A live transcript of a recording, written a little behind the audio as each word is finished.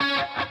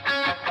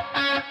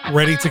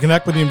Ready to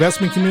connect with the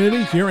investment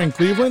community here in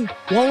Cleveland?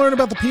 Want to learn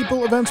about the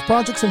people, events,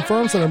 projects, and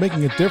firms that are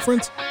making a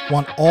difference?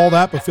 Want all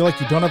that but feel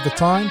like you don't have the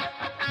time?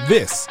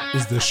 This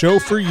is the show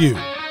for you.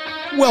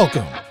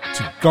 Welcome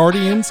to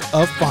Guardians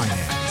of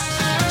Finance.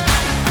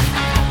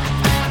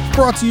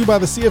 Brought to you by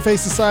the CFA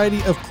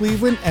Society of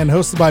Cleveland and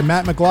hosted by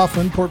Matt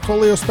McLaughlin,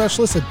 Portfolio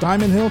Specialist at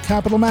Diamond Hill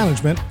Capital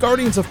Management,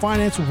 Guardians of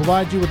Finance will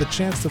provide you with a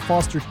chance to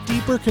foster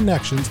deeper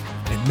connections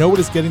and know what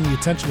is getting the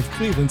attention of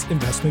Cleveland's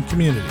investment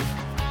community.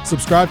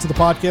 Subscribe to the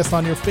podcast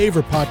on your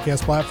favorite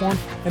podcast platform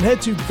and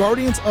head to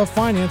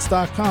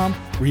guardiansoffinance.com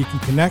where you can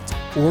connect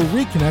or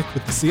reconnect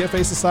with the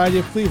CFA Society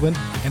of Cleveland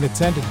and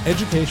attend an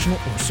educational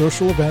or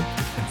social event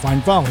and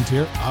find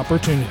volunteer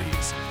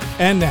opportunities.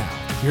 And now,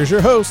 here's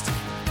your host,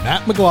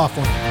 Matt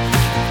McLaughlin.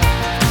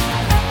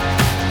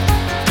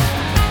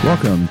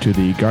 Welcome to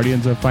the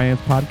Guardians of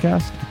Finance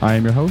podcast. I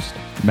am your host,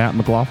 Matt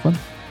McLaughlin.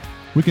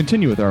 We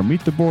continue with our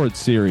Meet the Board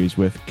series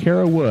with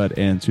Cara Wood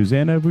and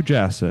Suzana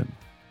Vujasin.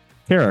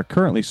 Cara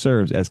currently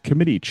serves as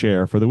committee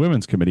chair for the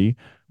Women's Committee,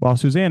 while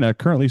Suzana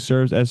currently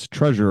serves as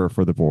treasurer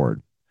for the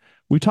board.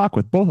 We talk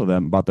with both of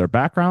them about their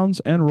backgrounds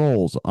and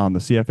roles on the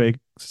CFA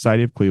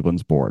Society of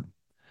Cleveland's board.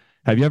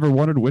 Have you ever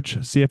wondered which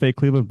CFA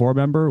Cleveland board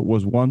member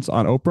was once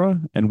on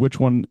Oprah and which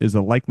one is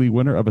the likely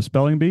winner of a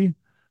spelling bee?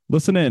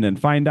 Listen in and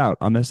find out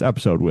on this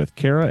episode with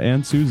Cara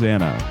and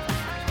Suzana.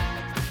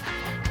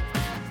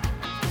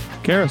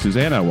 Cara,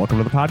 Suzana, welcome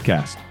to the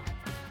podcast.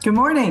 Good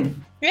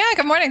morning. Yeah,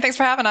 good morning. Thanks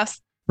for having us.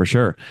 For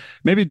sure.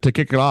 Maybe to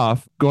kick it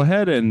off, go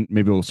ahead and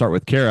maybe we'll start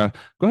with Cara.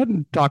 Go ahead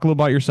and talk a little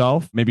about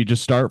yourself. Maybe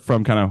just start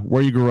from kind of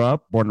where you grew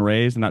up, born and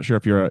raised. I'm not sure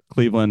if you're a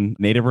Cleveland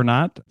native or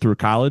not, through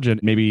college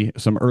and maybe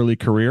some early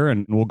career,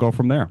 and we'll go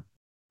from there.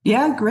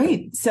 Yeah,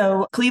 great.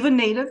 So Cleveland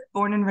native,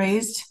 born and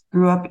raised,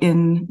 grew up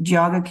in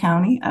Geauga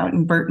County out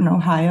in Burton,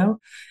 Ohio.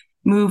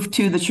 Moved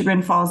to the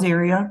Chagrin Falls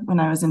area when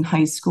I was in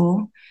high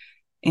school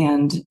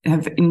and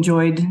have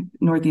enjoyed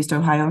Northeast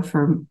Ohio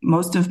for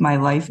most of my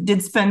life.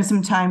 Did spend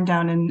some time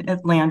down in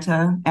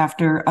Atlanta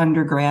after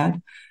undergrad,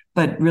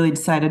 but really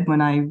decided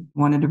when I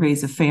wanted to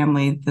raise a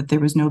family that there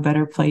was no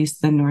better place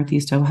than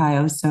Northeast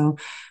Ohio. So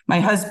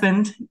my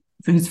husband,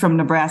 who's from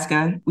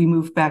Nebraska, we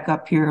moved back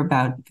up here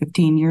about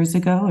 15 years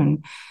ago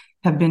and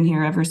have been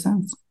here ever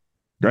since.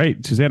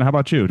 Great. Suzana, how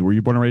about you? Were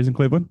you born and raised in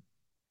Cleveland?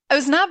 I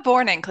was not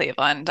born in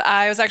Cleveland.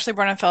 I was actually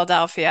born in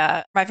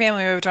Philadelphia. My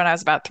family moved when I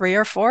was about 3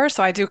 or 4,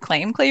 so I do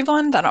claim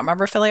Cleveland. I don't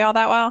remember Philly all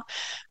that well,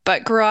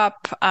 but grew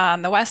up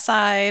on the west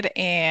side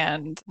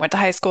and went to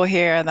high school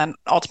here, and then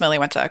ultimately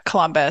went to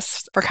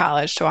Columbus for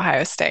college to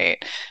Ohio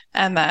State,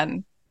 and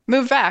then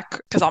moved back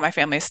because all my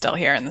family is still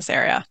here in this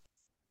area.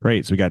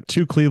 Great. So we got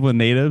 2 Cleveland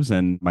natives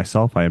and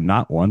myself, I am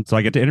not one. So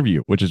I get to interview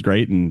you, which is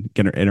great, and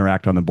get to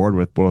interact on the board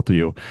with both of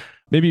you.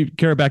 Maybe,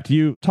 Cara, back to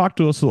you. Talk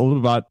to us a little bit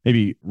about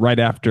maybe right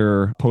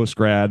after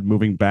post-grad,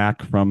 moving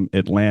back from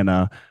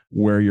Atlanta,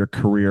 where your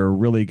career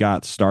really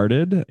got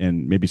started,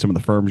 and maybe some of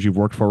the firms you've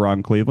worked for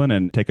around Cleveland,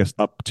 and take us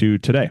up to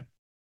today.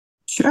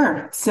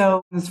 Sure.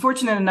 So I was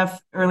fortunate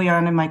enough early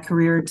on in my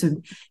career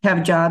to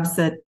have jobs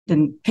that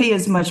didn't pay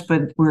as much,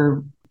 but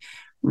were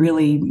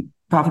really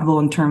profitable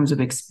in terms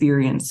of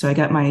experience. So I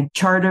got my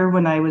charter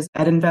when I was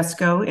at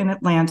Invesco in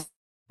Atlanta.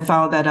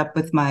 Followed that up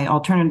with my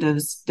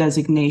alternatives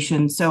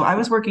designation. So I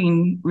was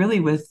working really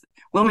with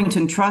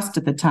Wilmington Trust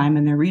at the time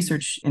in their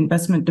research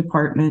investment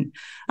department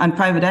on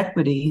private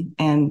equity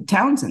and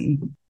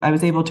Townsend. I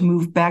was able to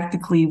move back to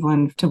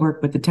Cleveland to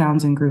work with the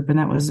Townsend Group, and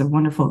that was a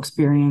wonderful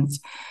experience.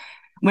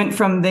 Went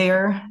from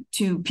there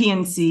to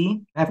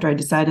PNC after I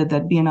decided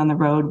that being on the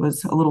road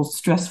was a little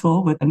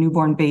stressful with a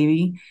newborn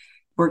baby.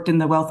 Worked in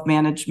the wealth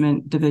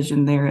management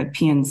division there at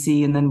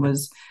PNC, and then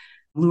was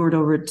lured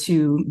over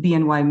to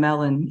BNY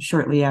Mellon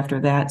shortly after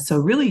that. So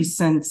really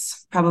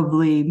since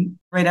probably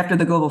right after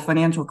the global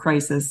financial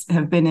crisis,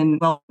 have been in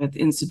well with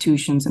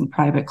institutions and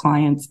private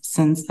clients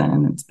since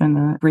then. It's been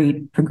a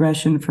great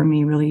progression for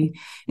me. Really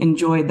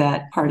enjoyed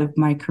that part of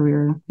my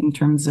career in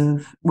terms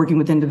of working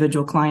with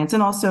individual clients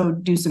and also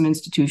do some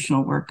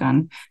institutional work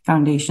on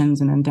foundations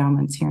and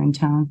endowments here in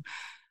town.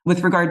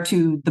 With regard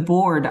to the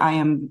board, I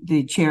am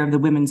the chair of the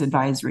Women's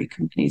Advisory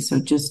Committee, so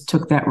just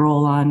took that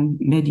role on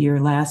mid-year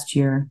last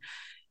year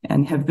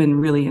and have been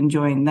really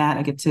enjoying that.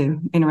 I get to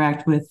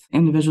interact with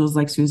individuals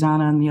like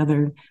Suzana and the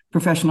other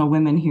professional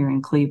women here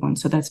in Cleveland,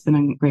 so that's been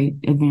a great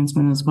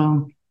advancement as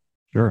well.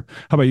 Sure.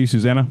 How about you,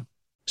 Suzana?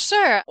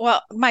 Sure.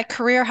 Well, my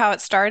career, how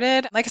it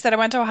started, like I said, I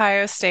went to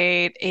Ohio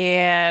State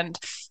and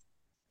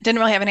didn't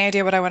really have any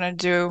idea what I wanted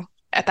to do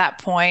at that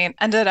point.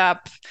 Ended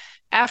up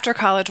after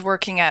college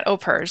working at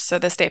OPERS, so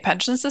the state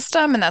pension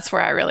system, and that's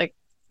where I really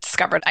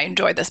discovered I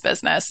enjoyed this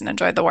business and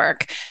enjoyed the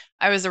work.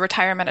 I was a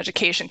retirement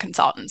education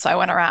consultant, so I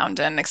went around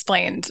and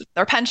explained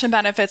their pension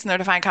benefits and their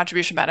defined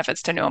contribution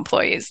benefits to new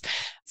employees.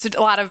 So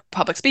a lot of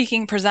public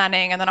speaking,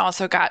 presenting, and then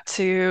also got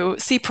to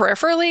see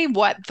peripherally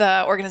what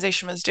the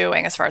organization was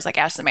doing as far as like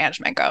asset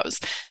management goes.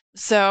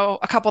 So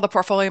a couple of the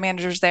portfolio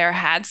managers there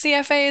had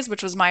CFAs,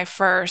 which was my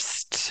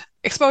first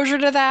exposure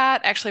to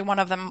that. Actually, one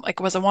of them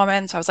was a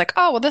woman. So I was like,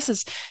 oh, well, this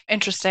is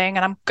interesting.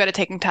 And I'm good at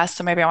taking tests.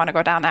 So maybe I want to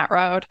go down that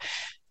road.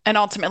 and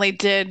ultimately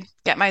did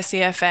get my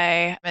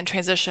CFA and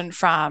transition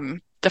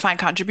from defined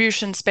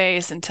contribution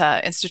space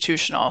into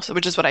institutional, so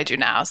which is what I do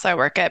now. So I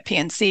work at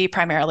PNC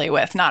primarily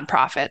with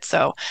nonprofits,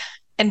 so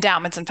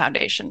endowments and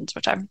foundations,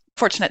 which I'm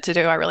fortunate to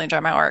do. I really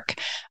enjoy my work.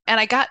 And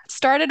I got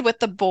started with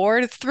the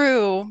board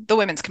through the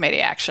Women's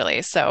Committee,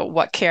 actually. So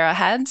what Cara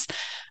heads.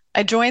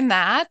 I joined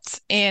that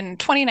in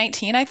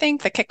 2019, I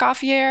think, the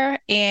kickoff year.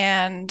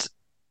 And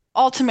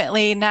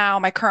ultimately, now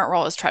my current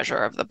role is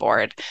treasurer of the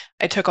board.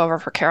 I took over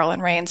for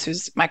Carolyn Rains,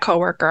 who's my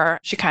coworker.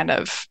 She kind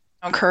of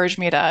encouraged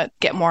me to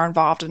get more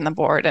involved in the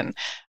board. And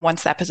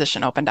once that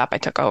position opened up, I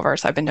took over.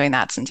 So I've been doing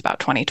that since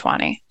about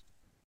 2020.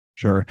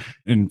 Sure.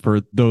 And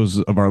for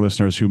those of our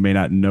listeners who may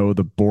not know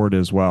the board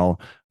as well,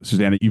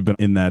 Suzana, you've been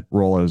in that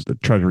role as the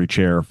treasury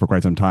chair for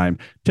quite some time.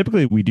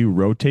 Typically, we do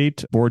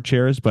rotate board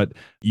chairs, but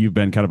you've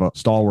been kind of a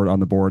stalwart on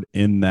the board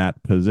in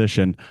that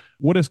position.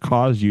 What has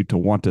caused you to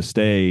want to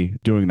stay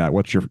doing that?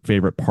 What's your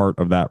favorite part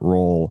of that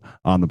role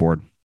on the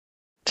board?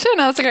 Sure,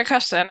 no, that's a good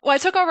question. Well, I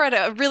took over at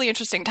a really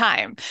interesting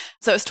time.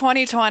 So it was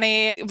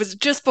 2020. It was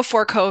just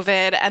before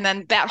COVID. And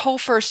then that whole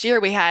first year,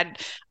 we had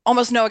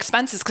almost no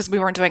expenses because we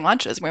weren't doing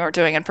lunches. We weren't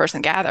doing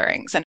in-person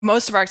gatherings. And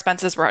most of our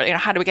expenses were,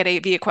 how do we get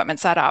AV equipment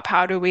set up?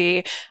 How do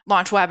we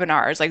launch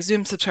webinars, like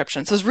Zoom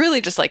subscriptions? So it was really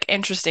just like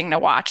interesting to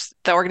watch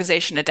the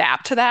organization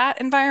adapt to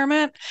that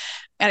environment.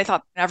 And I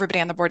thought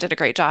everybody on the board did a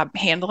great job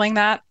handling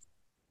that.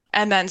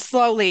 And then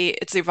slowly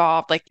it's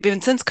evolved. Like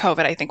even since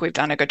COVID, I think we've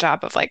done a good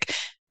job of like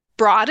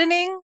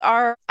broadening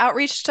our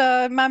outreach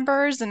to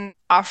members and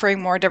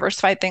offering more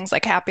diversified things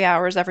like happy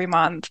hours every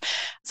month.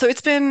 So it's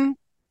been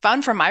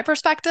fun from my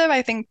perspective,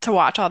 I think, to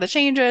watch all the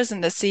changes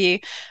and to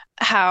see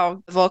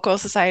how the local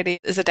society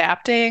is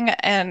adapting.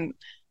 And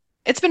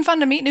it's been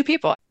fun to meet new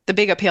people. The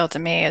big appeal to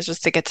me is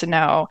just to get to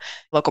know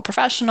local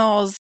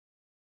professionals.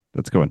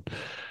 That's a good one.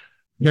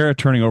 Cara,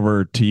 turning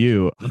over to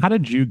you, how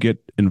did you get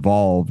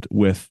involved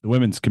with the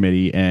Women's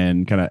Committee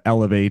and kind of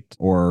elevate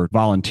or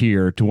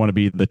volunteer to want to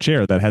be the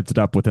chair that heads it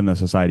up within the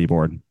society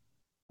board?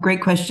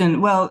 Great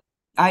question. Well,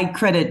 I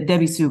credit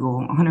Debbie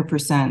Sugel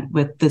 100%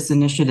 with this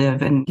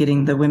initiative and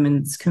getting the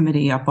Women's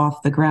Committee up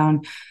off the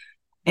ground.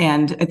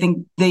 And I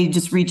think they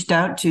just reached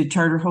out to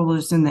charter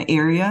holders in the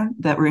area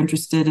that were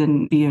interested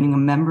in being a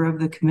member of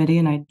the committee.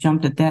 And I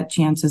jumped at that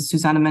chance. As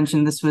Suzana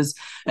mentioned, this was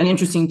an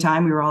interesting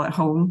time. We were all at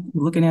home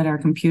looking at our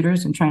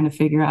computers and trying to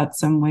figure out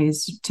some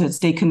ways to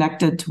stay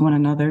connected to one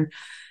another.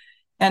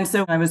 And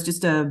so I was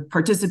just a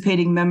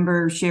participating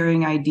member,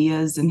 sharing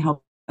ideas and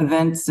help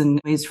events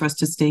and ways for us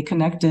to stay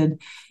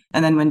connected.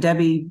 And then when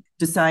Debbie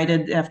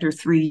decided after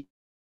 3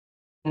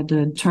 had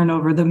to turn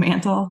over the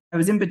mantle. I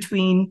was in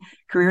between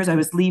careers. I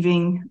was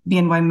leaving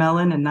BNY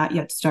Mellon and not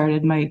yet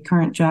started my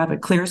current job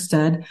at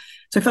Clearstead.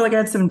 So I felt like I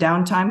had some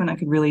downtime and I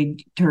could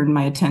really turn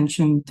my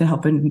attention to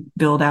helping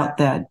build out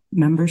that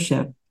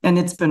membership. And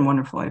it's been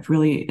wonderful. I've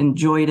really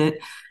enjoyed it.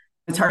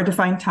 It's hard to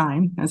find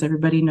time, as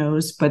everybody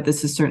knows, but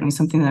this is certainly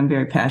something that I'm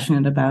very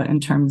passionate about in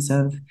terms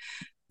of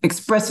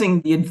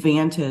expressing the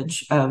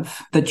advantage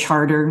of the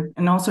charter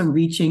and also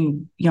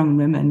reaching young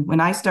women. When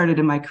I started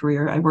in my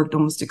career, I worked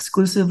almost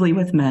exclusively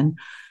with men.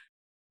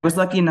 I was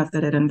lucky enough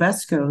that at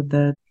Invesco,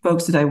 the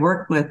folks that I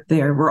worked with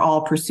there were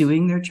all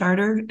pursuing their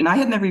charter. And I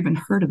had never even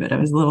heard of it. I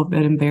was a little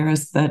bit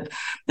embarrassed that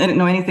I didn't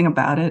know anything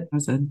about it. I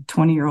was a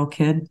 20-year-old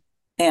kid.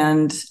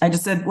 And I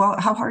just said, well,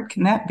 how hard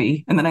can that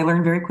be? And then I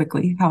learned very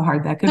quickly how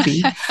hard that could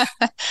be.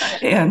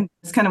 And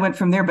just kind of went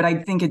from there. But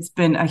I think it's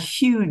been a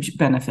huge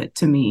benefit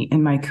to me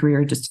in my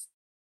career, just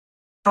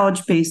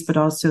knowledge-based, but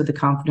also the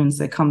confidence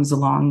that comes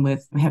along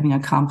with having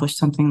accomplished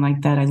something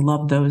like that. I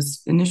love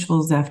those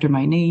initials after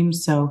my name.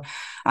 So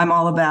I'm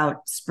all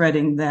about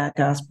spreading that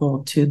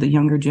gospel to the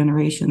younger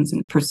generations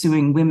and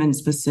pursuing women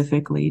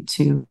specifically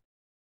to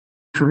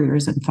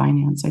careers in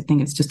finance. I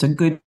think it's just a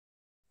good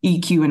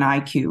EQ and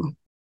IQ.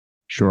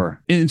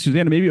 Sure. And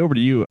Suzana, maybe over to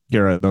you.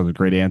 Cara, that was a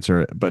great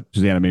answer. But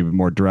Suzana, maybe a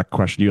more direct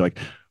question to you. Like,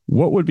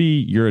 what would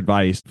be your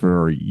advice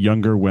for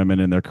younger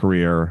women in their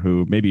career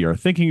who maybe are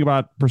thinking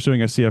about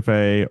pursuing a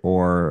CFA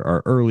or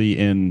are early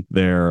in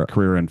their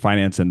career in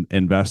finance and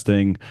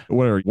investing?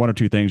 What are one or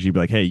two things you'd be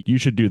like, hey, you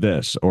should do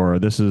this, or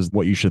this is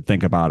what you should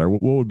think about? Or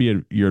what would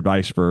be your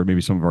advice for maybe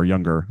some of our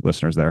younger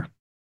listeners there?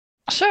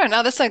 Sure.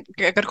 No, that's a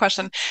good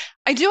question.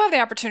 I do have the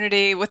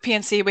opportunity with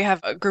PNC. We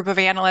have a group of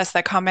analysts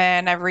that come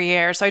in every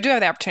year. So I do have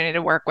the opportunity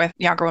to work with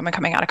younger women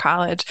coming out of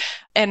college.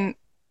 And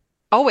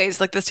always,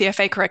 like, the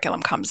CFA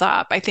curriculum comes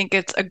up. I think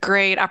it's a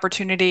great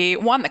opportunity.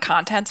 One, the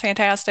content's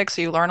fantastic.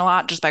 So you learn a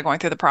lot just by going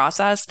through the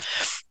process.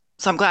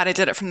 So I'm glad I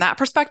did it from that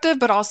perspective,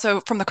 but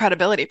also from the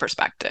credibility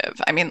perspective.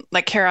 I mean,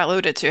 like Cara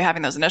alluded to,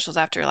 having those initials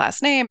after your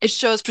last name, it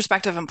shows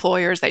prospective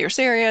employers that you're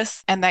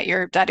serious and that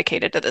you're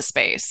dedicated to this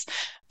space.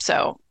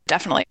 So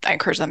definitely, I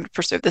encourage them to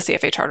pursue the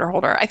CFA charter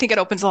holder. I think it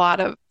opens a lot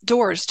of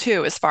doors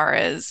too, as far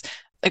as,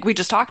 like we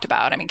just talked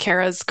about. I mean,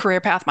 Cara's career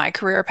path, my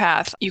career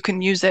path, you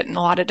can use it in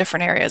a lot of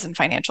different areas in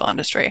financial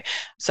industry.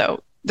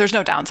 So there's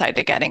no downside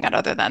to getting it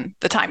other than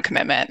the time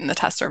commitment, and the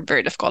tests are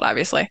very difficult,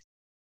 obviously.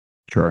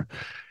 Sure.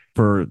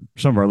 For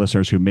some of our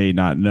listeners who may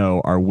not know,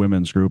 our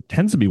women's group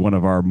tends to be one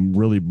of our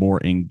really more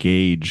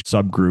engaged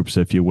subgroups,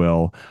 if you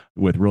will,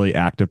 with really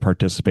active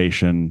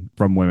participation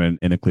from women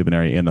in the Cleveland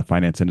area in the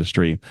finance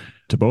industry.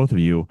 To both of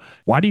you,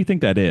 why do you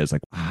think that is?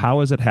 Like, how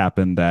has it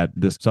happened that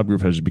this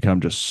subgroup has become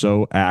just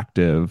so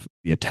active?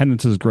 The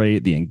attendance is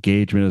great. The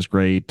engagement is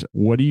great.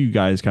 What do you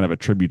guys kind of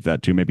attribute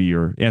that to? Maybe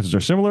your answers are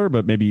similar,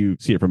 but maybe you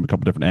see it from a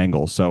couple different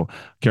angles. So,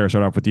 Cara,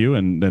 start off with you,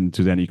 and then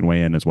Suzana, you can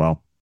weigh in as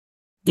well.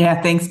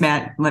 Yeah, thanks,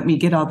 Matt. Let me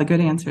get all the good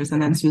answers,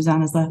 and then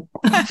Suzana's left.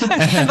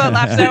 The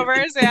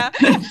leftovers, yeah.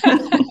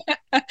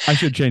 I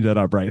should change that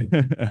up, right?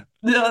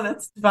 No,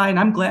 that's fine.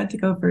 I'm glad to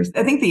go first.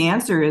 I think the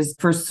answer is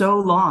for so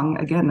long,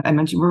 again, I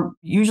mentioned we're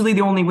usually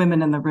the only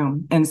women in the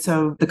room. And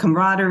so the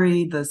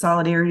camaraderie, the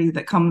solidarity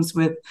that comes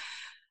with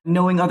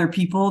knowing other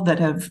people that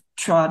have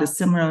trod a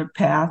similar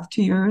path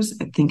to yours,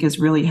 I think is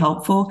really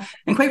helpful.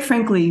 And quite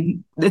frankly,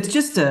 it's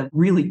just a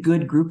really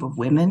good group of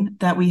women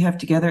that we have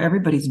together.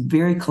 Everybody's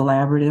very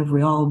collaborative.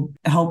 We all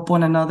help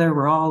one another.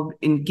 We're all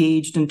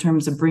engaged in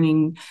terms of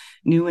bringing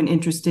new and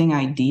interesting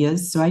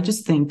ideas. So I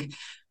just think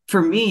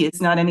for me,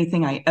 it's not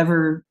anything I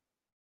ever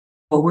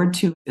forward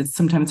to. It's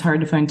sometimes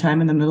hard to find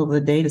time in the middle of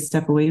the day to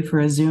step away for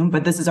a Zoom,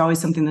 but this is always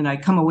something that I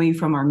come away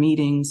from our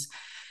meetings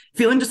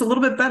feeling just a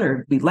little bit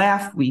better. We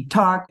laugh, we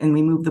talk, and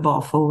we move the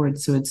ball forward.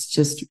 So it's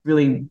just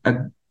really a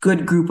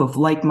good group of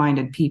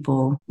like-minded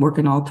people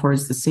working all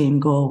towards the same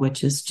goal,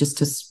 which is just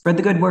to spread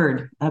the good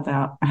word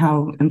about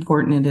how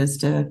important it is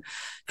to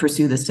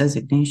pursue this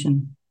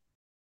designation.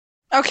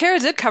 Oh, Cara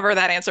did cover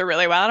that answer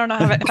really well. I don't know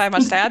if I have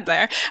much to add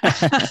there.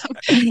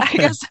 I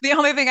guess the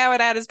only thing I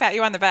would add is pat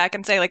you on the back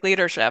and say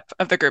leadership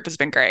of the group has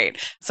been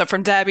great. So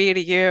from Debbie to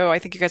you, I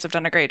think you guys have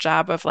done a great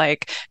job of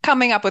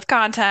coming up with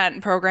content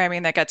and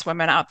programming that gets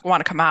women out,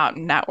 want to come out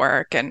and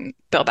network and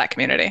build that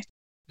community.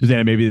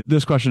 Suzana, maybe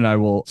this question I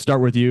will start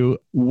with you.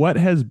 What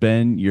has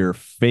been your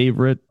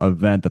favorite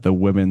event that the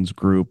women's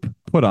group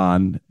put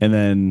on? And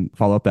then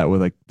follow up that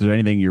with is there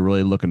anything you're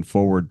really looking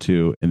forward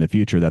to in the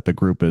future that the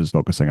group is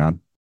focusing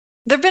on?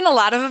 There have been a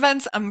lot of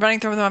events. I'm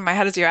running through them in my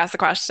head as you ask the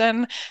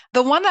question.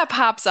 The one that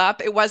pops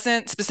up, it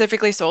wasn't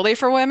specifically solely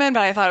for women,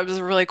 but I thought it was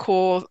a really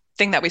cool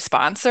thing that we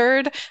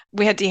sponsored.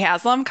 We had Dee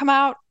Haslam come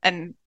out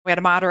and we had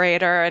a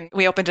moderator and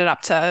we opened it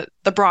up to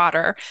the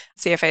broader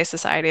CFA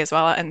society as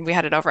well. And we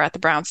had it over at the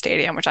Brown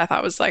Stadium, which I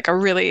thought was a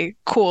really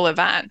cool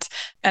event,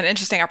 an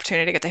interesting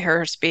opportunity to get to hear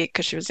her speak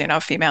because she was,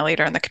 a female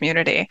leader in the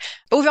community.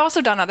 But we've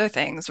also done other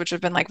things, which have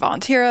been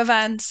volunteer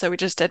events. So we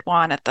just did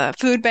one at the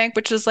food bank,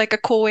 which is a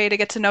cool way to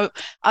get to know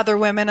other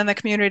women in the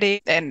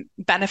community and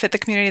benefit the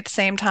community at the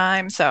same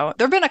time. So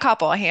there've been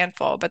a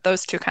handful, but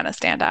those two kind of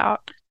stand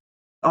out.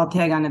 I'll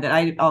tag on to that.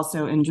 I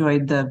also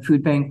enjoyed the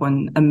food bank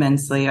one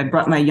immensely. I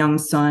brought my young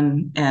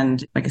son,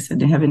 and like I said,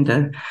 having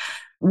to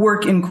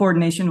work in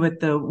coordination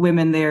with the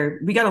women there,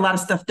 we got a lot of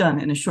stuff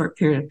done in a short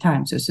period of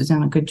time. So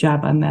Suzana, good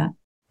job on that.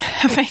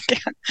 Thank you.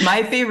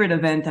 My favorite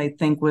event, I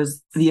think,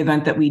 was the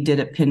event that we did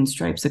at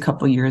Pinstripes a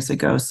couple of years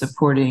ago,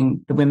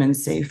 supporting the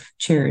Women's Safe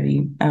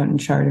charity out in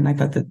Chardon. I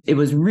thought that it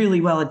was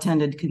really well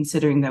attended,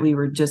 considering that we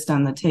were just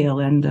on the tail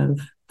end of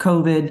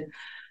COVID.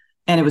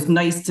 And it was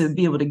nice to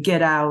be able to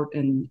get out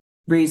and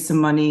raise some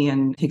money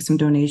and take some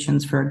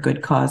donations for a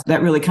good cause.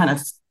 That really kind of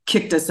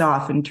kicked us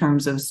off in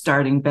terms of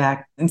starting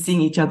back and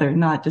seeing each other,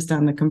 not just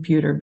on the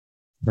computer.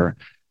 Sure.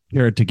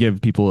 Here to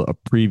give people a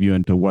preview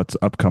into what's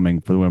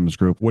upcoming for the women's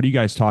group. What are you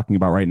guys talking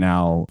about right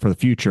now for the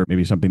future?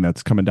 Maybe something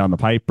that's coming down the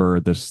pipe, or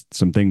there's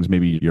some things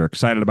maybe you're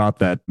excited about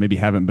that maybe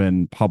haven't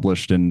been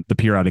published in the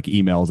periodic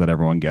emails that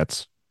everyone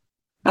gets.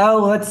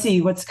 Oh, let's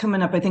see what's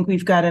coming up. I think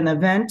we've got an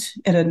event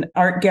at an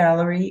art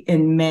gallery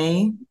in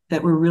May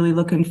that we're really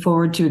looking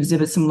forward to,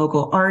 exhibit some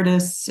local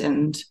artists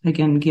and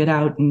again, get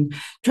out and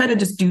try to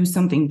just do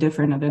something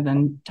different other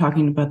than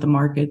talking about the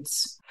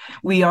markets.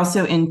 We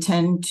also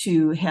intend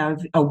to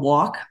have a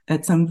walk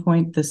at some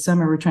point this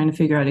summer. We're trying to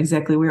figure out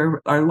exactly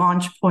where our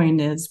launch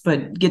point is,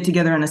 but get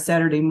together on a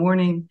Saturday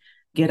morning,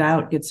 get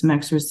out, get some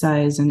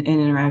exercise and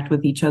interact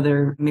with each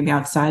other, maybe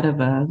outside of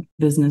a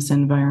business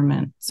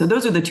environment. So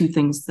those are the two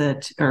things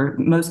that are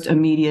most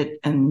immediate,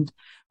 and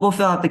we'll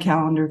fill out the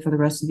calendar for the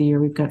rest of the year.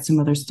 We've got some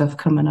other stuff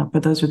coming up,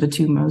 but those are the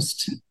two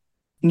most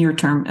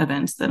near-term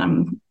events that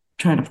I'm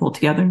trying to pull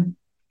together.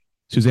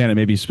 Suzana,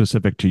 maybe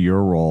specific to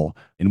your role,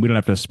 and we don't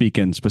have to speak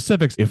in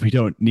specifics if we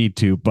don't need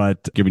to,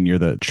 but given you're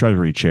the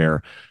Treasury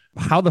Chair,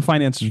 how the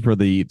finances for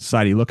the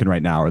society looking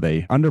right now? Are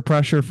they under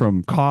pressure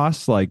from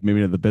costs, like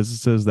maybe to the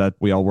businesses that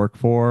we all work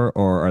for,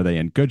 or are they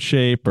in good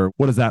shape, or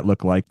what does that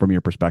look like from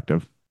your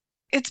perspective?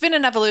 It's been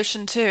an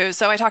evolution too.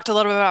 So I talked a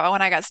little bit about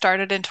when I got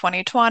started in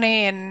 2020,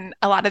 and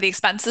a lot of the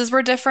expenses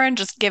were different,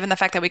 just given the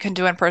fact that we couldn't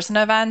do in-person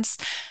events.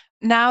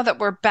 Now that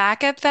we're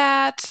back at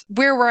that,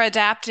 where we're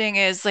adapting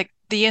is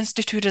the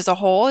Institute as a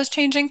whole is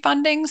changing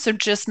funding. So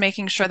just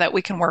making sure that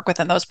we can work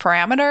within those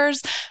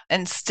parameters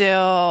and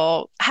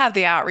still have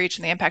the outreach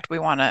and the impact we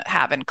want to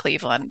have in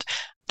Cleveland.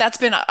 That's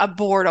been a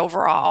board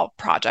overall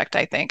project,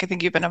 I think. I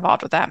think you've been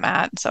involved with that,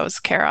 Matt, and so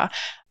is Cara.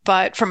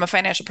 But from a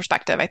financial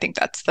perspective, I think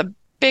that's the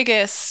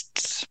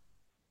biggest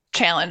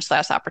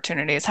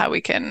challenge/opportunities, how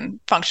we can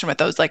function with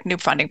those like new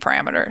funding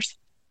parameters.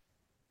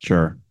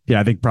 Sure. Yeah,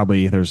 I think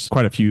probably there's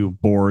quite a few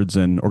boards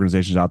and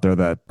organizations out there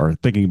that are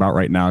thinking about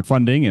right now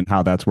funding and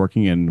how that's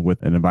working, and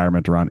with an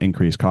environment around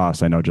increased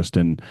costs. I know just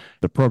in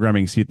the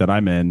programming seat that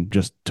I'm in,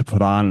 just to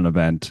put on an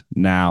event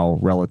now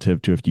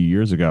relative to a few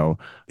years ago,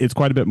 it's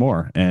quite a bit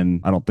more.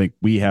 And I don't think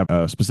we have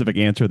a specific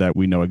answer that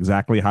we know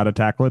exactly how to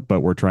tackle it,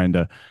 but we're trying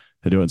to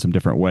do it in some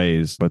different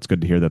ways. But it's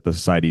good to hear that the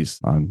society's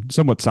on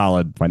somewhat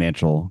solid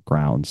financial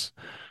grounds.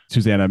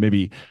 Suzana,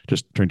 maybe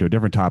just turn to a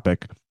different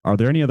topic. Are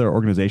there any other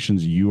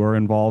organizations you are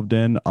involved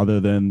in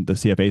other than the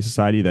CFA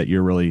Society that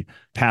you're really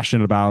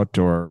passionate about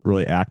or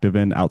really active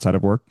in outside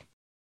of work?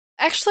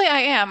 Actually, I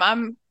am.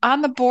 I'm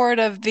on the board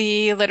of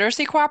the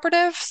Literacy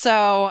Cooperative.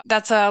 So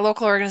that's a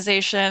local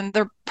organization.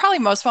 They're probably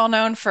most well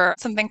known for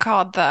something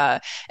called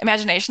the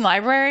Imagination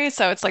Library.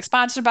 So it's like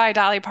sponsored by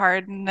Dolly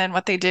Parton. And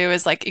what they do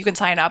is like you can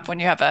sign up when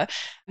you have a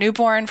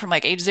newborn from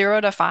like age 0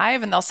 to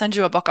 5, and they'll send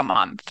you a book a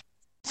month.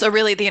 So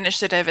really the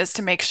initiative is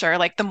to make sure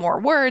like the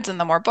more words and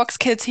the more books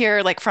kids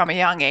hear like from a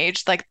young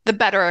age, like the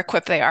better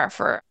equipped they are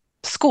for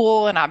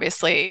school. And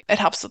obviously it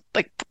helps with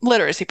like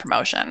literacy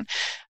promotion.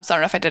 So I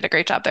don't know if I did a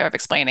great job there of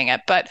explaining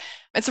it, but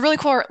it's a really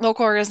cool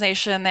local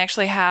organization. They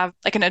actually have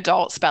like an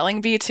adult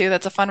spelling bee too.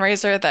 That's a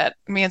fundraiser that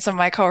me and some of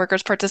my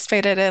coworkers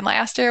participated in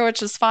last year,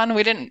 which is fun.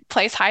 We didn't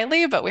place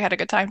highly, but we had a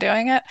good time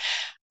doing it.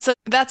 So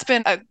that's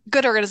been a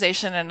good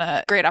organization and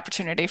a great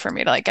opportunity for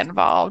me to like get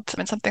involved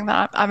in something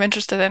that I'm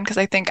interested in, because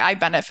I think I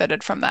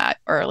benefited from that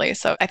early.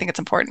 So I think it's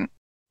important.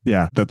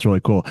 Yeah, that's really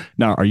cool.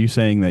 Now, are you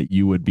saying that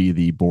you would be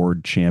the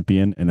board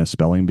champion in a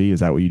spelling bee? Is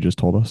that what you just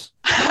told us?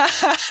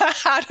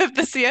 Out of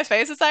the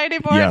CFA Society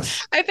board?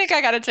 Yes. I think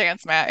I got a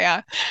chance, Matt.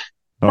 Yeah.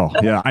 Oh,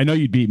 yeah. I know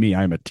you'd beat me.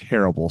 I'm a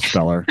terrible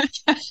speller.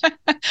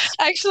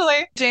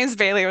 Actually, James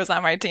Bailey was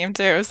on my team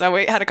too. So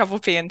we had a couple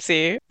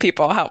PNC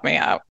people help me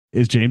out.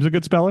 Is James a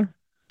good speller?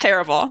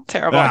 Terrible.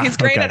 He's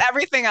great at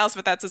everything else,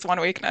 but that's his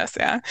one weakness.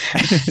 Yeah.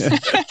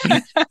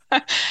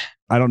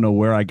 I don't know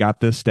where I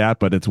got this stat,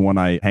 but it's one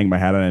I hang my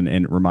hat on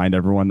and remind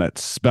everyone that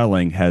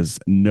spelling has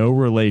no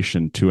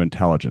relation to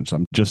intelligence.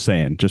 I'm just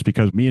saying, just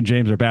because me and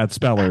James are bad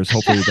spellers,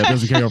 hopefully that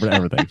doesn't carry over to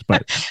everything.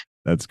 But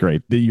that's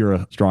great. You're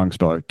a strong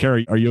speller.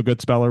 Cara, are you a good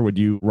speller? Would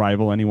you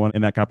rival anyone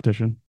in that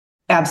competition?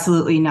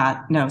 Absolutely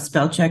not. No,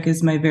 spell check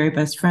is my very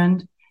best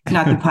friend.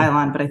 Not the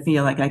pylon, but I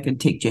feel like I could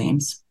take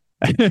James.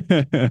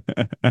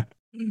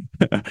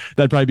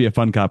 That'd probably be a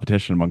fun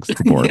competition amongst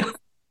the board. Yeah.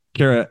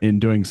 Cara, in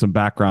doing some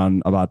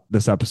background about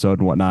this episode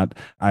and whatnot,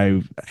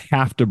 I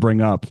have to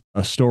bring up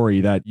a story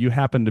that you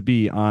happen to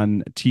be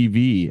on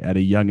TV at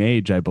a young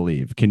age, I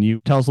believe. Can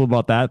you tell us a little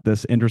about that,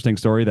 this interesting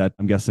story that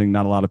I'm guessing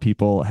not a lot of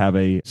people have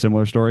a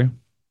similar story?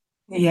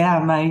 Yeah,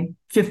 my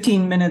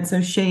 15 minutes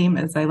of shame,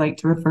 as I like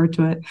to refer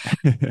to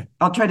it.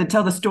 I'll try to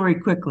tell the story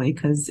quickly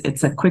because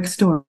it's a quick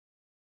story.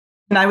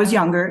 When I was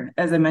younger,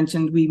 as I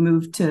mentioned, we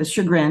moved to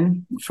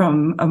Chagrin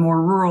from a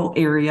more rural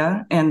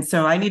area. And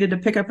so I needed to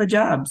pick up a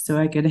job so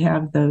I could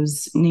have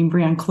those name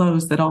brand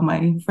clothes that all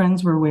my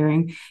friends were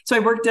wearing. So I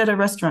worked at a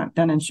restaurant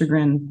down in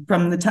Chagrin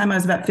from the time I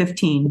was about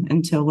 15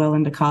 until well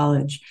into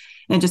college.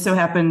 And it just so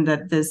happened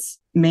that this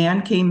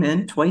man came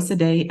in twice a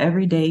day,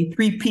 every day,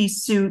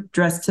 3-piece suit,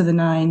 dressed to the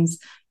nines.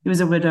 He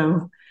was a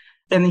widow.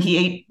 And he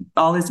ate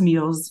all his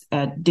meals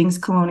at Dink's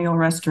Colonial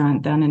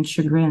Restaurant down in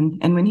Chagrin.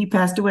 And when he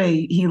passed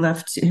away, he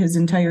left his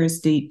entire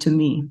estate to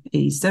me,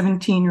 a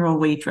 17-year-old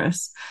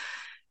waitress.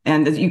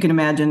 And as you can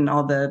imagine,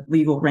 all the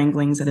legal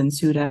wranglings that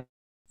ensued.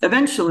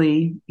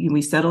 Eventually,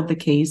 we settled the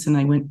case and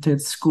I went to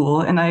school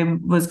and I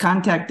was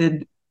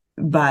contacted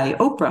by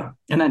Oprah.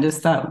 And I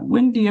just thought,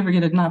 when do you ever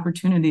get an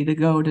opportunity to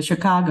go to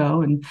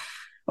Chicago? And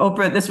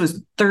Oprah, this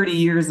was 30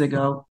 years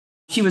ago.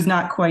 She was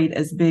not quite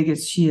as big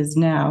as she is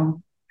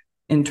now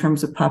in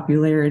terms of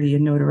popularity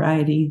and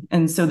notoriety.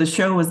 And so the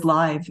show was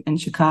live in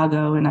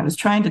Chicago and I was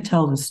trying to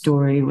tell the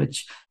story,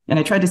 and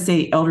I tried to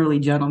say elderly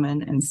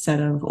gentleman instead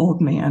of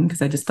old man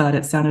because I just thought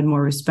it sounded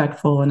more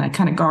respectful. And I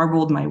kind of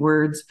garbled my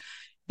words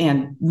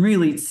and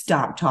really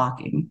stopped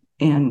talking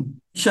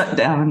and shut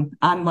down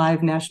on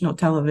live national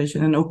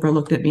television. And Oprah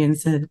looked at me and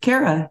said,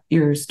 Cara,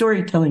 your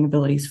storytelling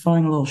ability is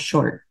falling a little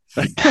short.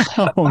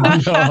 Oh,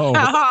 no.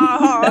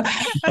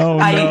 Oh,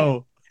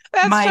 no.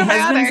 That's my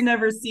dramatic. Husband's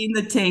never seen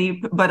the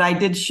tape, but I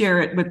did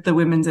share it with the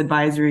Women's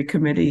Advisory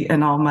Committee,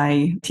 and all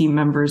my team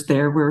members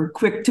there were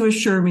quick to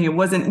assure me it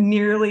wasn't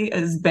nearly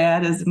as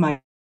bad as my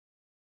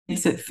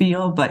makes it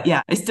feel. But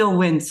yeah, I still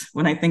wince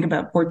when I think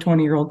about poor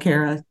 20-year-old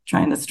Cara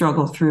trying to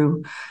struggle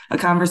through a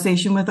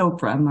conversation with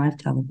Oprah on live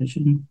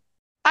television.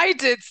 I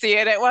did see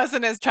it. It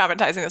wasn't as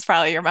traumatizing as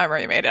probably your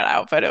memory made it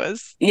out, but it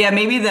was. Yeah,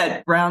 maybe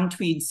that brown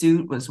tweed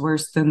suit was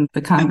worse than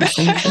the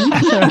conversation.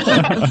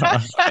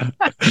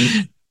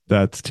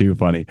 That's too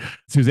funny.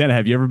 Suzana,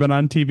 have you ever been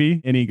on TV?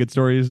 Any good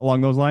stories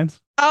along those lines?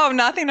 Oh,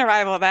 nothing to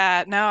rival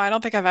that. No, I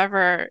don't think I've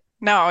ever.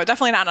 No,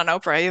 definitely not on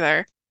Oprah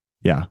either.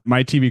 Yeah,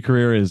 my TV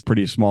career is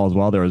pretty small as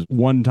well. There was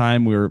one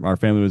time our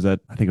family was I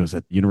think it was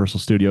at Universal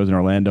Studios in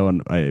Orlando,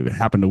 and I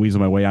happened to weasel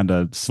my way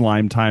onto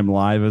Slime Time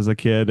Live as a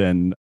kid.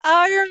 And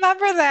Oh, you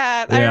remember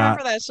that? I Yeah.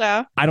 remember that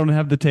show. I don't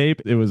have the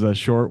tape. It was a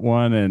short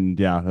one. And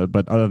yeah,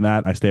 but other than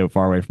that, I stay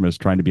far away from as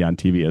trying to be on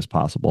TV as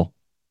possible.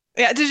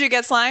 Yeah. Did you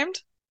get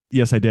slimed?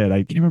 Yes, I did.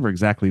 I can't remember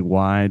exactly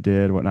why I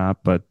did,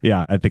 whatnot, but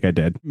yeah, I think I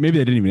did. Maybe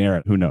they didn't even air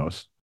it. Who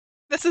knows?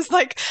 This is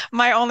like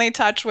my only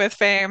touch with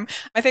fame.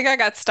 I think I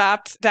got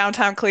stopped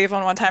downtown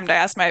Cleveland one time to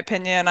ask my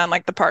opinion on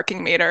like the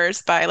parking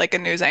meters by like a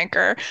news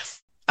anchor.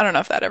 I don't know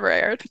if that ever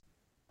aired.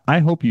 I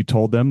hope you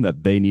told them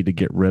that they need to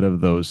get rid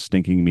of those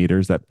stinking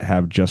meters that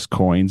have just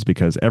coins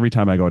because every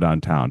time I go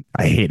downtown,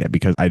 I hate it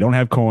because I don't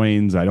have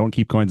coins. I don't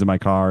keep coins in my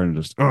car and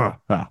just, so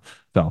Yeah,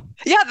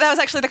 that was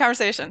actually the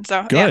conversation.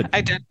 So yeah, good,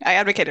 I did. I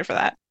advocated for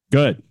that.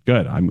 good.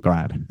 I'm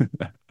glad.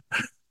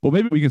 Well,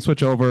 maybe we can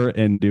switch over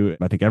and do,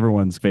 I think,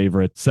 everyone's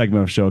favorite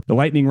segment of show, the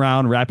lightning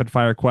round, rapid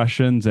fire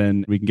questions,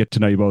 and we can get to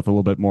know you both a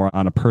little bit more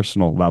on a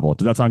personal level.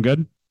 Does that sound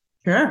good?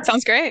 Sure.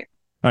 Sounds great.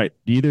 All right.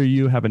 Do either of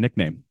you have a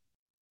nickname?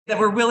 That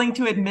we're willing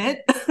to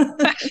admit.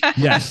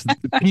 Yes.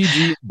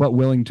 PG, but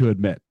willing to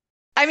admit.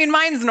 I mean,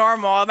 mine's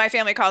normal. My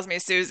family calls me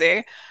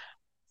Susie.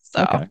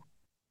 So, Okay.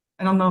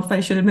 I don't know if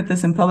I should admit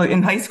this in public.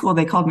 In high school,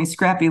 they called me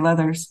Scrappy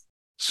Leathers.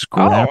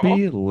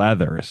 Scrappy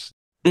Leathers.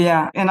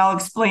 Yeah, and I'll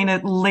explain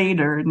it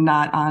later,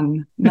 not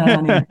on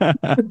air.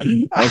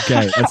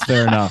 Okay, that's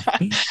fair enough.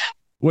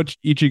 What's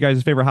each of you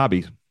guys' favorite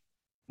hobbies?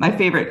 My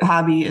favorite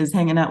hobby is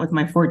hanging out with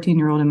my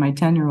 14-year-old and my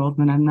 10-year-old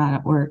when I'm not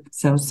at work.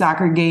 So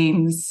soccer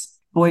games,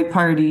 boy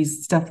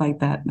parties, stuff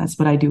like that. That's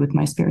what I do with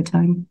my spare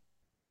time.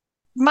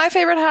 my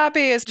favorite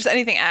hobby is just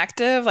anything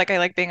active. Like I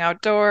like being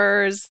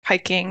outdoors,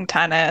 hiking,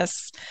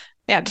 tennis.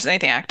 Yeah, just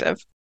anything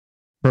active.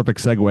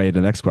 Perfect segue to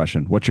the next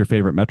question. What's your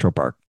favorite metro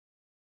park?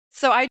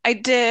 So I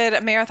did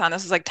a marathon.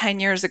 This was like 10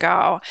 years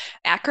ago.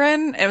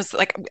 Akron. It was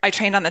like I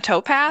trained on the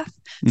towpath.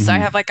 So I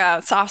Mhm. have like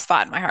a soft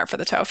spot in my heart for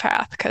the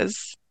towpath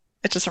because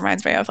it just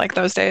reminds me of like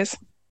those days.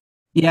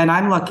 Yeah, and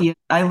I'm lucky.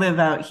 I live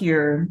out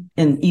here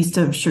in east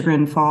of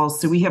Chagrin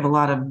Falls. So we have a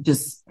lot of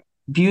just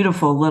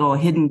beautiful little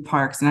hidden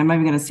parks. And I'm not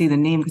even going to say the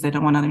name because I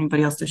don't want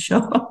anybody else to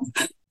show up.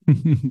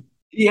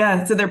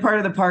 Yeah, so they're part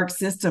of the park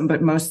system,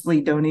 but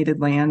mostly donated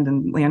land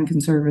and land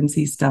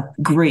conservancy stuff.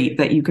 Great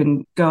that you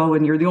can go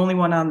and you're the only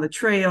one on the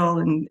trail.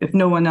 And if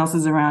no one else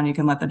is around, you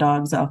can let the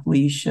dogs off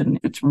leash. And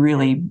it's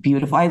really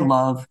beautiful. I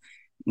love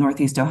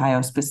Northeast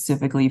Ohio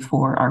specifically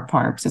for our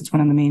parks. It's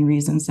one of the main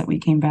reasons that we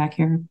came back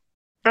here.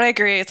 But I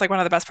agree. It's like one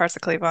of the best parts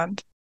of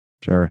Cleveland.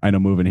 Sure. I know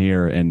moving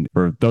here, and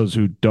for those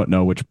who don't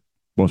know, which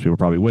most people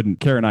probably wouldn't,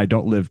 Cara and I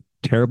don't live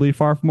terribly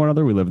far from one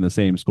another. We live in the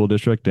same school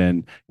district.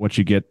 And once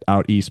you get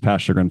out east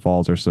past Sugar and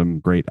Falls, there's some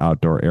great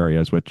outdoor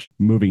areas, which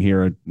moving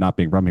here, not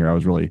being from here, I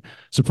was really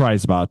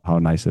surprised about how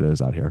nice it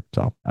is out here.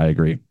 So I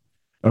agree.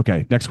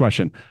 Okay. Next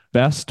question.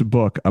 Best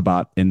book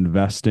about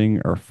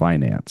investing or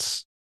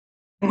finance?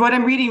 What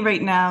I'm reading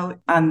right now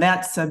on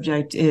that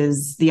subject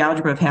is The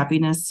Algebra of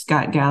Happiness,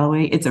 Scott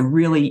Galloway. It's a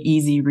really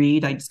easy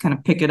read. I just kind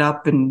of pick it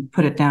up and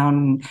put it down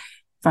and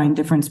find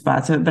different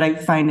spots. But I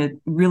find it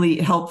really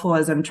helpful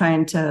as I'm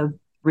trying to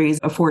raise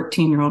a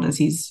 14-year-old as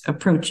he's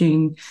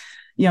approaching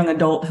young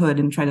adulthood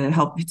and try to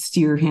help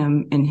steer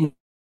him in his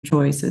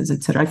choices,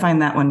 et cetera. I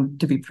find that one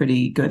to be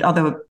pretty good.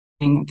 Although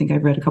I think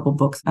I've read a couple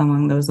books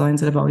along those lines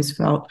that have always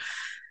felt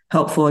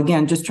helpful.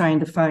 Again, just trying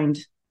to find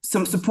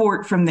some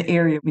support from the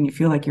area when you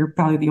feel like you're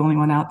probably the only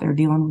one out there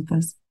dealing with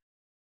this.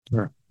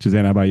 Sure.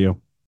 Suzanne, how about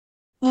you?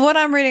 What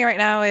I'm reading right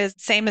now is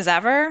Same as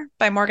Ever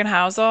by Morgan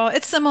Housel.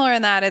 It's similar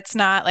in that it's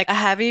not like a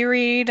heavy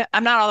read.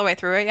 I'm not all the way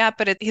through it yet,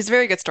 but he's a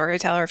very good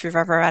storyteller if you've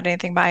ever read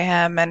anything by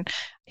him. And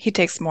he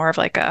takes more of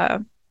like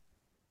a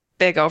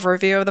big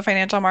overview of the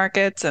financial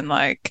markets and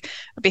like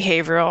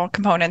behavioral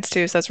components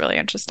too. So it's really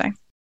interesting.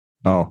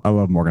 Oh, I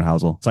love Morgan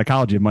Housel.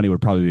 Psychology of Money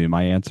would probably be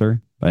my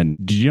answer. And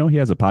did you know he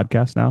has a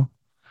podcast now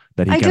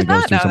that he I kind of did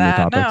goes not through know some of the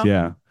that. topics? No.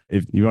 Yeah.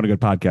 If you want a good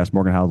podcast,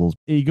 Morgan Housel's,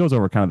 he goes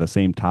over kind of the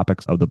same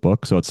topics of the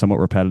book. So it's somewhat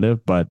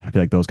repetitive, but I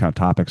feel like those kind of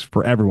topics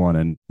for everyone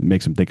and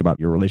makes them think about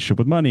your relationship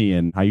with money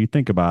and how you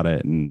think about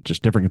it and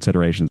just different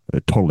considerations. I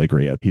totally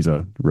agree. He's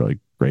a really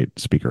great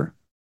speaker.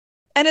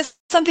 And it's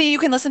something you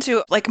can listen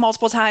to like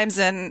multiple times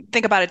and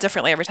think about it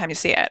differently every time you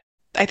see it.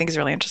 I think is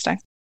really interesting.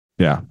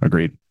 Yeah,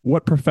 agreed.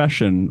 What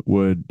profession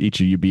would each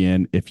of you be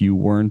in if you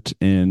weren't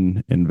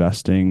in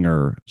investing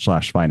or /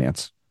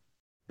 finance?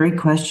 Great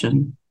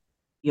question.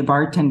 Be a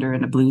bartender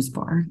in a blues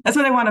bar. That's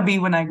what I want to be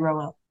when I grow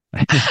up.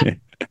 I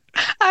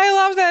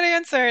love that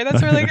answer.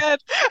 That's really good.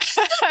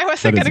 I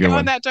wasn't going to go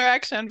in that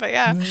direction, but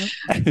yeah.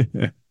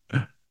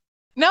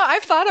 No,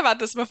 I've thought about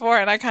this before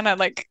and I kind of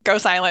like go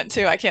silent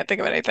too. I can't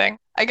think of anything.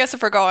 I guess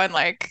if we're going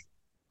like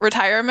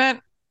retirement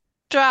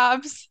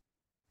jobs,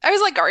 I was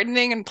like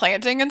gardening and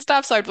planting and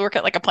stuff. So I'd work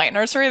at like a plant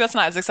nursery. That's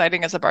not as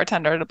exciting as a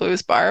bartender at a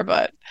blues bar,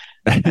 but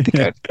I think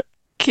it would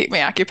keep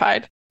me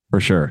occupied. For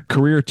sure.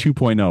 Career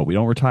 2.0. We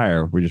don't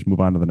retire. We just move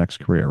on to the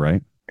next career,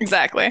 right?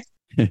 Exactly.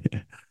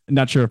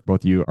 Not sure if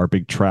both of you are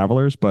big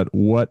travelers, but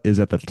what is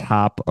at the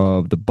top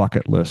of the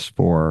bucket list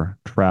for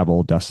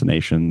travel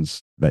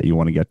destinations that you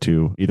want to get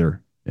to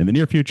either in the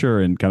near future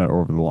and kind of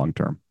over the long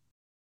term?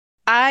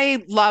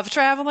 I love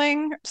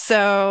traveling.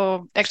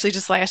 So actually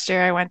just last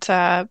year I went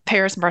to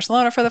Paris and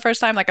Barcelona for the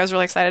first time. Like I was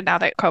really excited now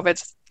that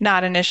COVID's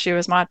not an issue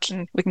as much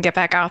and we can get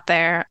back out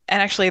there.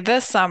 And actually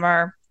this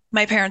summer,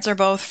 my parents are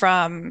both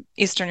from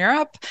Eastern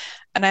Europe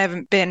and I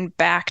haven't been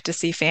back to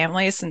see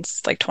family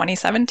since like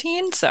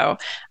 2017. So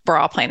we're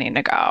all planning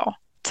to go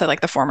to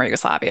like the former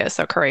Yugoslavia,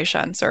 so Croatia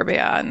and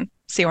Serbia, and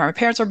see where my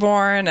parents were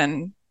born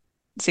and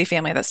see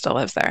family that still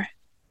lives there.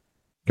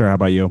 Cara, how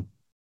about you?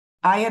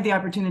 I had the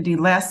opportunity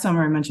last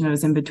summer. I mentioned I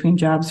was in between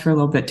jobs for a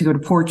little bit to go to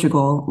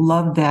Portugal.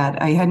 Loved that.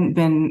 I hadn't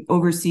been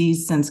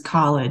overseas since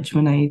college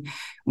when I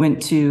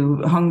went to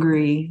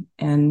Hungary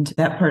and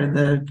that part of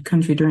the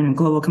country during a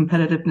global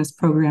competitiveness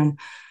program.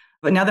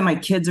 But now that my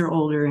kids are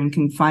older and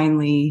can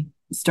finally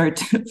start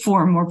to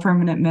form more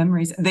permanent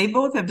memories, they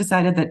both have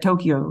decided that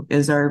Tokyo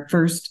is our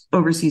first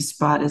overseas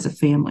spot as a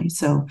family.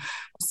 So we'll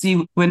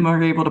see when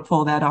we're able to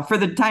pull that off. For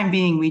the time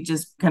being, we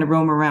just kind of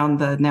roam around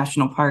the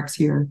national parks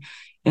here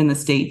in the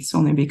States,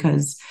 only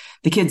because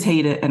the kids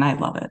hate it and I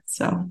love it.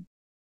 So,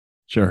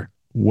 Sure.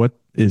 What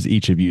is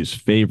each of you's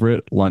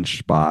favorite lunch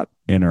spot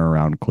in or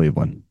around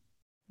Cleveland?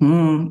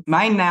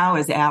 Mine now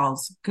is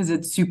Al's because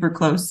it's super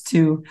close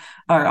to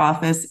our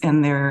office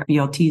and their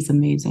BLT is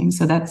amazing.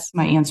 So that's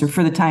my answer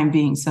for the time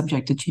being,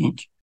 subject to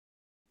change.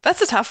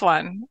 That's a tough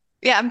one.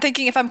 Yeah, I'm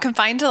thinking if I'm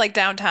confined to like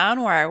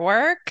downtown where I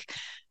work,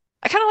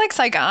 I kind of like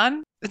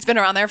Saigon. It's been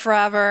around there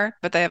forever,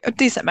 but they have a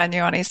decent menu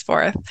on East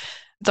 4th.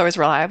 It's always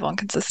reliable and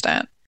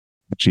consistent.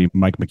 Actually,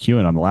 Mike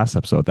McEwen on the last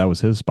episode, that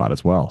was his spot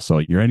as well. So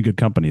you're in good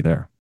company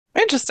there.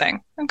 Interesting.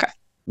 Okay.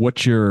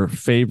 What's your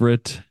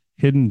favorite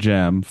hidden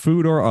gem,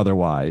 food or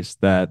otherwise,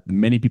 that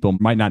many people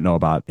might not know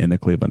about in the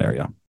Cleveland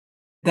area?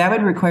 That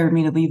would require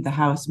me to leave the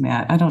house,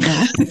 Matt. I don't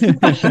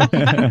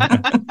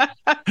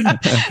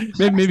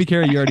know. Maybe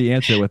Cara, you already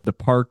answered with the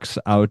parks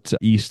out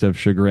east of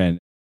Sugar Inn.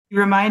 You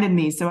reminded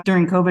me. So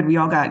during COVID, we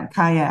all got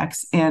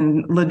kayaks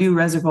and Ladue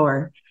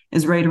Reservoir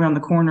is right around the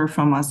corner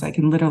from us. I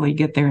can literally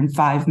get there in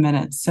 5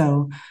 minutes.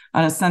 So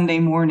on a Sunday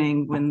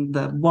morning when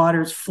the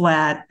water's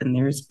flat and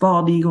there's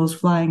bald eagles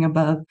flying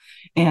above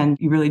and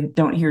you really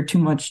don't hear too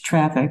much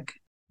traffic,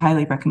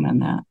 highly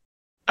recommend that.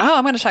 Oh,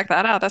 I'm going to check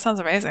that out. That sounds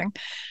amazing.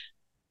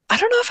 I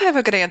don't know if I have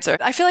a good answer.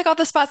 I feel like all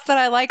the spots that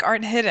I like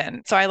aren't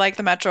hidden. So I like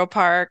the Metro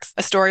Parks.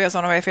 Astoria is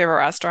one of my favorite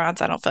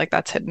restaurants. I don't feel like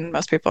that's hidden.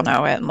 Most people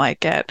know it and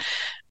like it.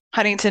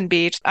 Huntington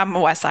Beach. I'm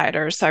a West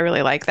Sider, so I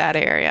really like that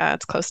area.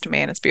 It's close to me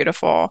and it's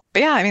beautiful.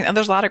 But yeah, I mean,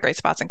 there's a lot of great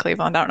spots in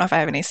Cleveland. I don't know if I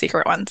have any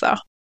secret ones though.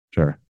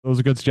 Sure. Those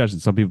are good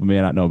suggestions. Some people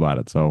may not know about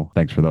it. So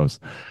thanks for those.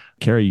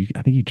 Cara,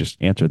 I think you just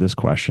answered this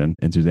question.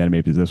 And Suzana,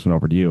 maybe this one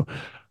over to you.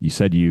 You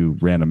said you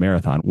ran a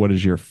marathon. What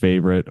is your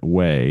favorite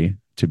way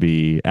to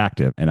be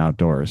active and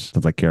outdoors?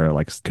 Sounds like Cara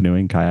likes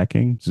canoeing,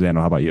 kayaking. Suzana,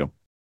 how about you?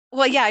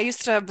 Well, yeah, I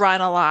used to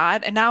run a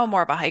lot and now I'm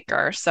more of a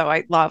hiker. So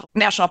I love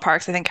national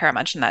parks. I think Cara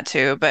mentioned that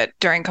too. But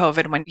during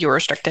COVID, when you were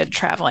restricted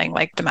traveling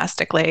like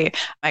domestically,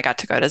 I got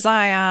to go to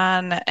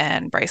Zion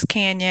and Bryce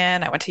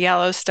Canyon. I went to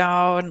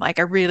Yellowstone. Like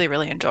I really,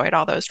 really enjoyed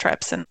all those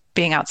trips and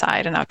being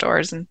outside and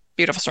outdoors and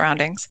beautiful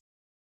surroundings.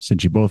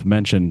 Since you both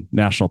mentioned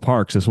national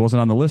parks, this wasn't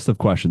on the list of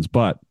questions,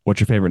 but what's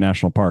your favorite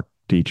national park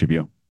to each of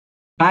you?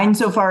 Mine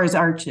so far is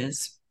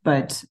Arches,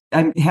 but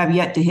I have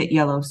yet to hit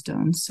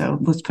Yellowstone. So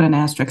let's put an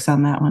asterisk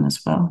on that one as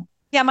well.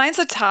 Yeah, mine's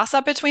a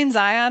toss-up between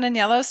Zion and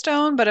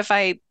Yellowstone, but if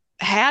I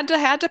had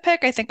to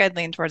pick, I think I'd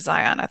lean towards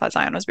Zion. I thought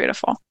Zion was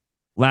beautiful.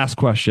 Last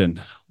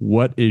question.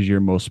 What is your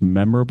most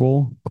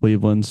memorable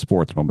Cleveland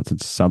sports moment?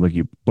 Since it sounds like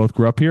you both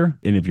grew up here,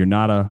 and if you're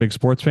not a big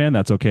sports fan,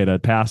 that's okay to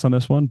pass on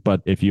this one.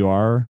 But if you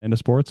are into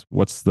sports,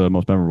 what's the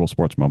most memorable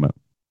sports moment?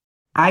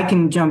 I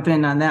can jump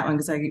in on that one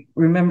because I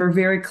remember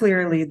very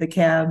clearly the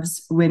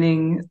Cavs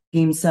winning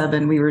Game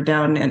 7. We were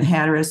down in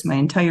Hatteras. My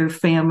entire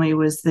family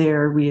was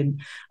there. We had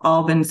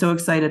all been so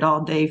excited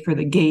all day for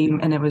the game,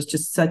 and it was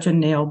just such a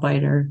nail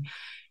biter.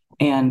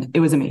 And it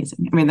was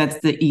amazing. I mean, that's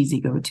the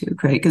easy go-to,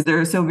 right? Because there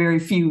are so very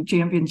few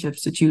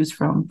championships to choose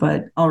from,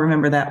 but I'll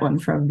remember that one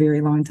for a very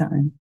long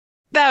time.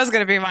 That was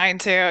going to be mine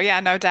too. Yeah,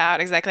 no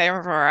doubt. Exactly. I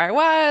remember where I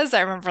was.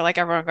 I remember like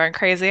everyone going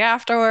crazy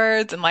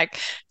afterwards and like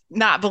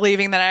not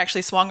believing that I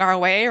actually swung our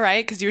way,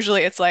 right? Because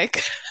usually it's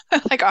like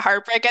like a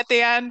heartbreak at the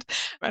end.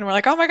 And we're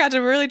like, oh my God, did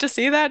we really just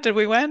see that? Did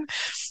we win?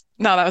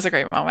 No, that was a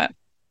great moment.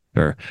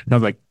 Sure.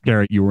 Sounds like,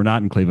 Cara, you were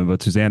not in Cleveland, but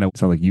Suzana, it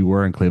sounds like you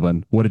were in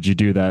Cleveland. What did you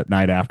do that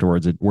night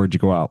afterwards? Where'd you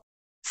go out?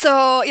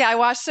 So yeah, I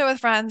watched it with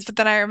friends, but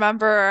then I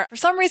remember for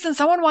some reason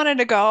someone wanted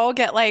to go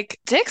get like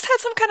Dick's had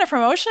some kind of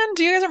promotion.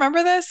 Do you guys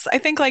remember this? I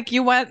think like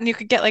you went and you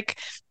could get like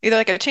either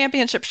like a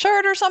championship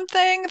shirt or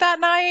something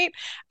that night.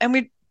 And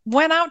we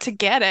went out to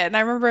get it. And I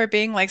remember it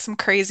being like some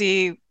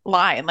crazy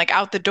line, like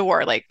out the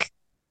door, like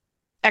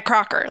at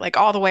Crocker, like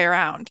all the way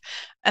around.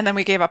 And then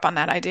we gave up on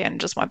that idea and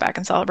just went back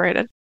and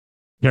celebrated.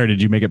 Cara,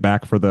 did you make it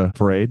back for the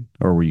parade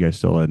or were you guys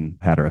still in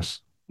Hatteras?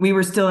 We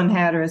were still in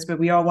Hatteras, but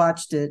we all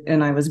watched it.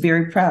 And I was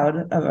very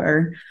proud of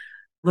our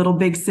little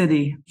big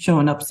city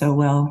showing up so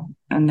well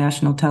on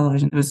national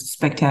television. It was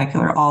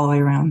spectacular all the way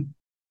around.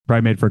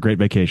 Probably made for a great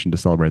vacation to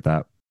celebrate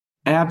that.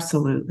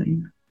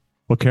 Absolutely.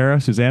 Well, Cara,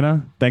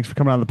 Suzana, thanks for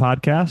coming on the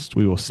podcast.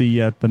 We will see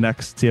you at the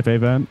next CFA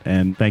event.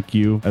 And thank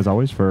you, as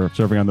always, for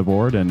serving on the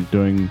board and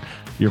doing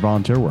your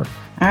volunteer work.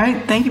 All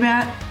right. Thank you,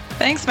 Matt.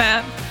 Thanks,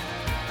 Matt.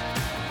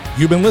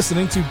 You've been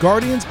listening to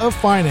Guardians of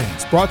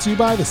Finance, brought to you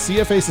by the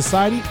CFA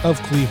Society of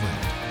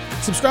Cleveland.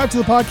 Subscribe to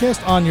the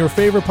podcast on your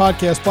favorite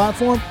podcast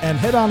platform and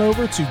head on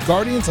over to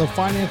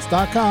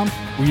guardiansoffinance.com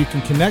where you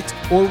can connect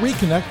or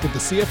reconnect with the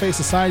CFA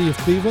Society of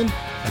Cleveland,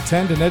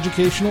 attend an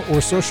educational or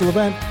social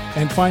event,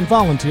 and find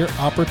volunteer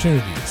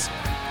opportunities.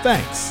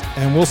 Thanks,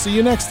 and we'll see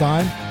you next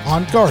time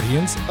on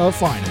Guardians of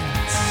Finance.